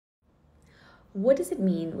What does it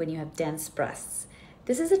mean when you have dense breasts?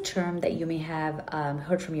 This is a term that you may have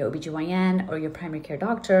heard from your OBGYN or your primary care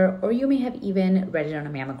doctor, or you may have even read it on a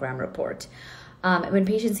mammogram report. When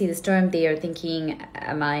patients see this term, they are thinking,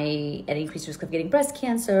 am I at increased risk of getting breast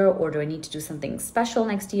cancer, or do I need to do something special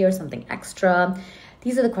next year, something extra?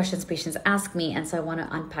 These are the questions patients ask me, and so I want to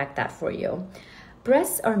unpack that for you.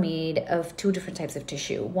 Breasts are made of two different types of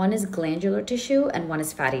tissue. One is glandular tissue and one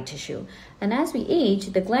is fatty tissue. And as we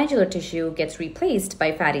age, the glandular tissue gets replaced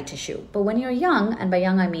by fatty tissue. But when you're young, and by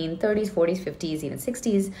young I mean 30s, 40s, 50s, even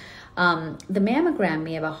 60s, the mammogram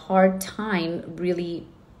may have a hard time really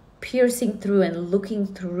piercing through and looking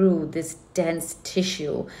through this dense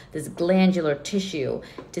tissue, this glandular tissue,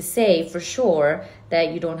 to say for sure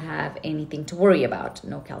that you don't have anything to worry about.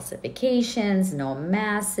 No calcifications, no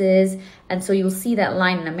masses. And so you'll see that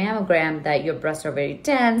line in a mammogram that your breasts are very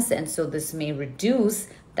dense, and so this may reduce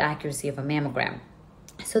the accuracy of a mammogram.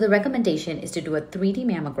 So the recommendation is to do a 3D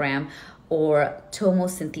mammogram or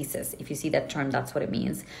tomosynthesis. If you see that term, that's what it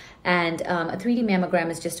means. And a 3D mammogram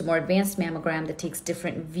is just a more advanced mammogram that takes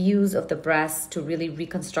different views of the breast to really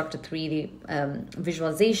reconstruct a 3D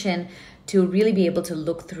visualization to really be able to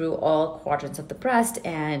look through all quadrants of the breast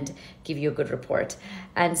and give you a good report.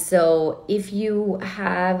 And so if you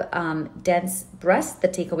have dense breasts, the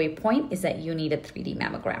takeaway point is that you need a 3D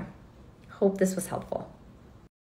mammogram. Hope this was helpful.